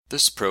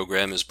This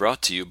program is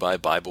brought to you by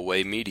Bible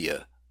Way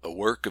Media, a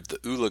work of the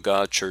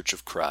Ulaga Church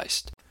of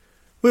Christ.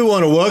 We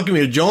want to welcome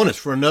you to join us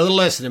for another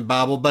lesson in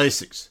Bible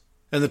Basics.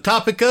 And the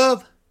topic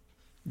of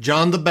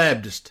John the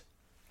Baptist,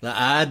 the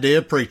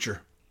idea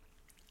preacher.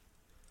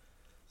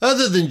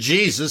 Other than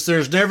Jesus,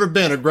 there's never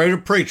been a greater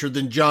preacher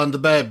than John the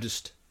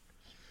Baptist.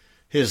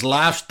 His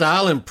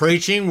lifestyle and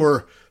preaching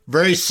were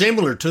very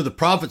similar to the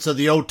prophets of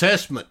the Old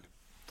Testament.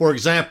 For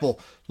example,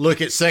 look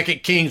at 2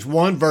 Kings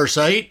 1 verse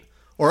 8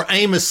 or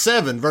Amos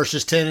 7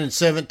 verses 10 and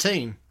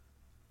 17.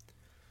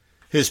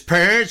 His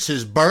parents,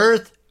 his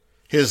birth,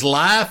 his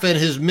life, and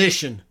his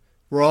mission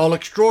were all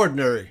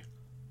extraordinary.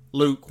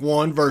 Luke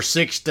 1 verse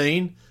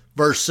 16,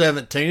 verse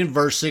 17, and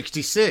verse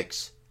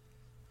 66.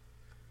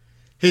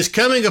 His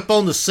coming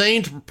upon the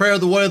scene to prepare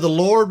the way of the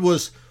Lord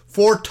was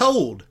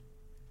foretold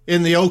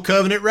in the Old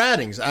Covenant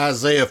writings.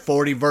 Isaiah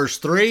 40 verse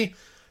 3,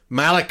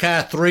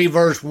 Malachi 3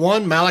 verse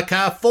 1,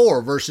 Malachi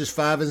 4 verses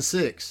 5 and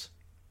 6.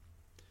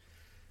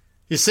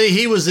 You see,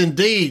 he was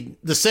indeed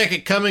the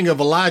second coming of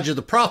Elijah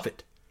the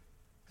prophet,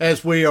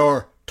 as we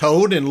are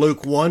told in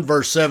Luke 1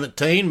 verse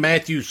 17,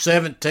 Matthew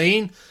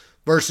 17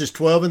 verses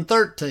 12 and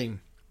 13.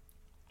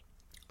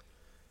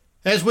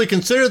 As we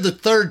consider the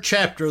third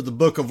chapter of the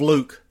book of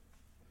Luke,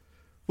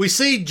 we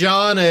see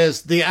John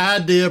as the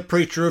idea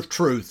preacher of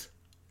truth.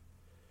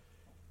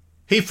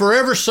 He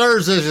forever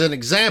serves as an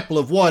example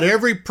of what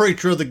every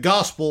preacher of the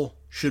gospel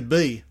should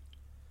be.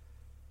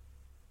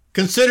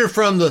 Consider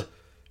from the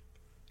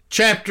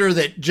chapter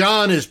that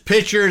John is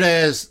pictured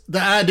as the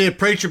idea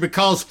preacher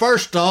because,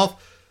 first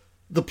off,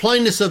 the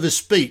plainness of his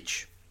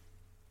speech.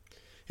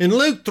 In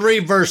Luke 3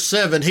 verse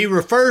 7, he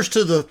refers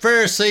to the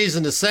Pharisees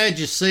and the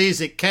Sadducees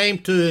that came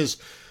to his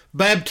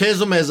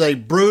baptism as a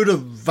brood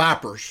of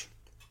vipers.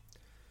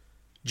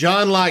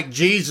 John, like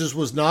Jesus,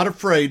 was not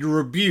afraid to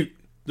rebuke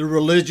the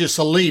religious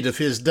elite of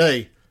his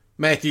day.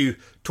 Matthew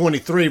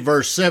 23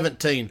 verse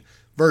 17,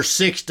 verse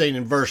 16,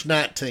 and verse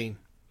 19.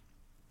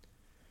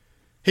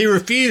 He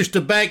refused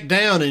to back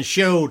down and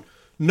showed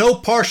no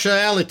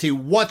partiality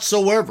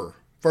whatsoever.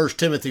 1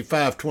 Timothy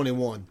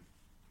 5:21.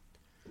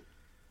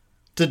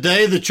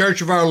 Today, the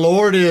Church of our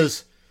Lord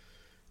is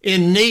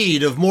in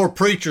need of more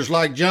preachers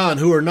like John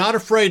who are not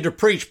afraid to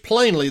preach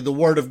plainly the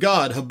Word of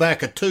God.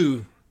 Habakkuk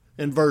 2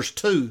 and verse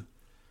 2.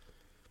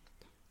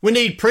 We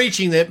need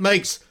preaching that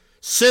makes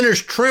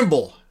sinners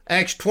tremble.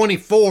 Acts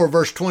 24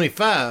 verse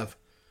 25.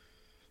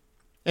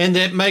 And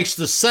that makes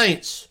the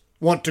saints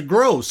want to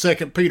grow. 2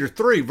 Peter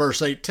 3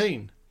 verse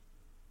 18.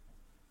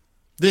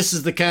 This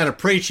is the kind of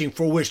preaching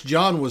for which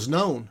John was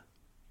known.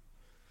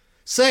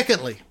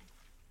 Secondly,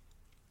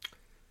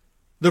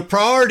 the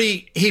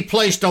priority he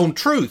placed on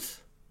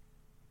truth.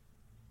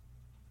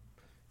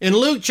 In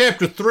Luke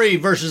chapter 3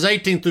 verses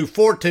 18 through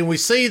 14, we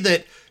see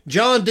that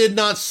John did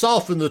not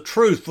soften the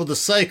truth for the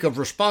sake of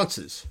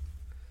responses.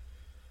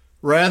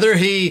 Rather,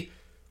 he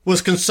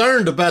was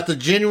concerned about the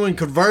genuine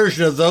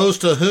conversion of those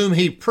to whom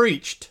he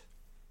preached.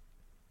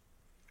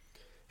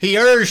 He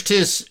urged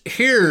his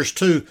hearers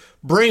to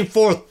bring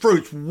forth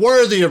fruits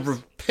worthy of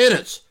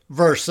repentance,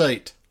 verse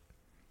 8.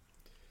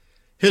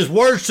 His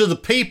words to the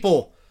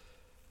people,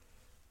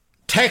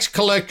 tax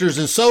collectors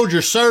and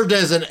soldiers, served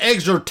as an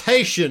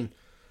exhortation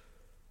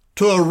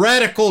to a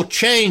radical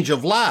change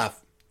of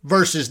life,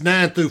 verses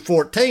 9 through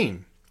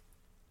 14.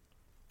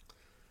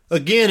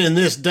 Again, in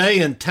this day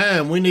and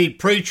time, we need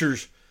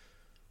preachers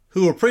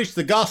who will preach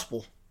the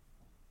gospel.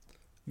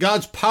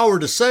 God's power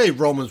to save,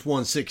 Romans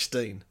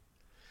 1:16.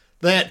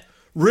 That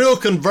real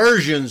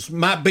conversions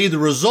might be the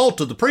result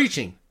of the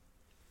preaching.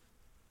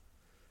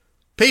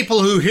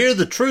 People who hear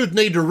the truth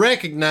need to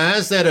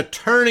recognize that a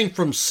turning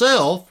from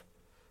self,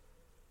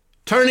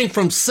 turning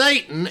from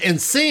Satan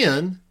and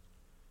sin,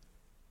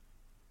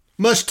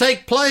 must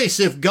take place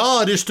if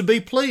God is to be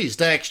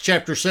pleased. Acts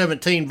chapter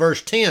 17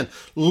 verse 10,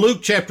 Luke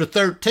chapter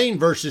 13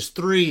 verses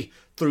 3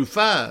 through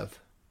 5.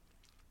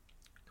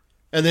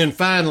 And then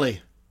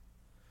finally,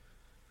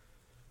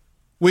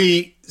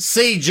 we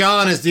see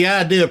John as the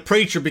idea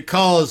preacher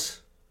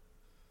because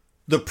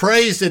the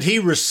praise that he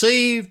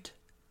received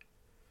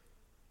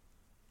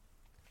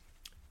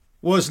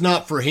was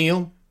not for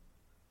him.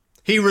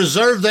 He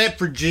reserved that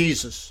for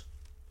Jesus.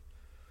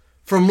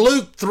 From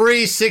Luke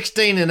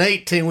 3:16 and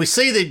 18, we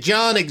see that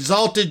John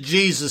exalted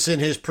Jesus in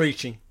his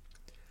preaching.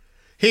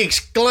 He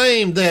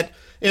exclaimed that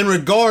in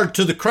regard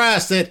to the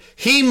Christ that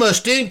he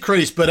must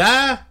increase, but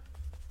I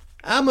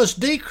must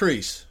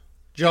decrease.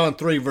 John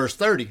 3 verse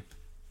 30.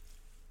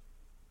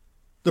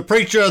 The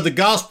preacher of the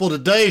gospel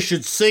today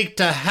should seek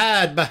to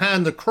hide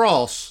behind the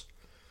cross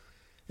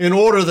in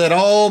order that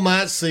all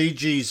might see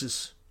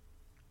Jesus.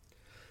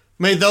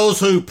 May those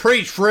who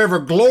preach forever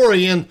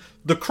glory in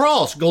the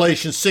cross,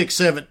 Galatians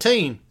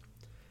 6:17,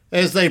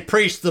 as they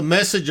preach the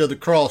message of the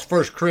cross,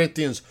 1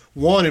 Corinthians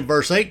 1 and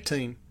verse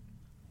 18.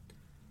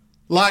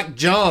 Like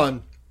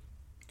John,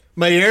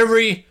 may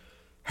every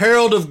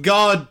herald of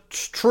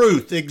God's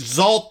truth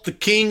exalt the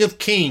King of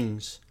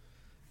Kings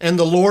and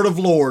the Lord of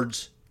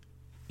Lords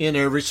in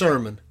every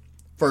sermon.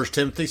 1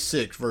 Timothy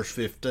 6, verse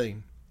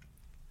 15.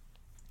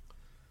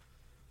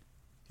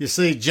 You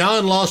see,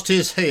 John lost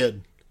his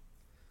head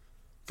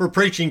for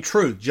preaching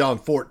truth, John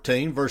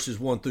 14, verses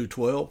 1 through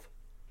 12.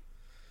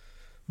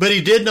 But he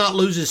did not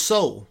lose his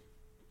soul.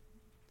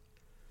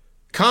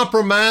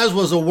 Compromise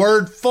was a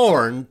word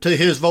foreign to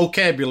his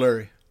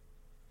vocabulary.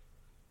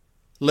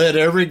 Let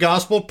every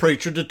gospel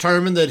preacher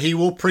determine that he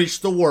will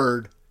preach the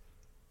word,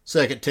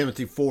 2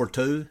 Timothy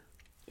 4:2,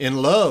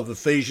 in love,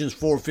 Ephesians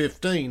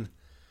 4:15,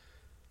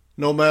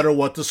 no matter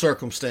what the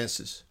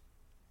circumstances.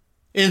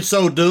 In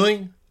so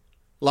doing,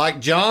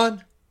 like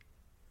John,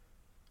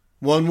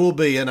 one will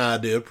be an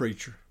idea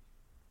preacher.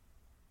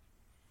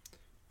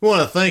 We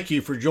want to thank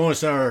you for joining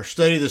us in our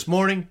study this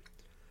morning,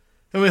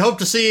 and we hope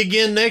to see you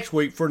again next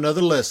week for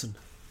another lesson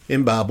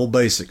in Bible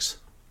Basics.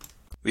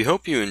 We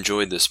hope you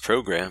enjoyed this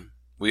program.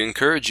 We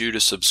encourage you to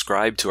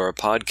subscribe to our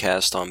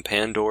podcast on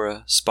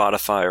Pandora,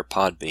 Spotify, or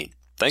Podbean.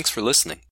 Thanks for listening.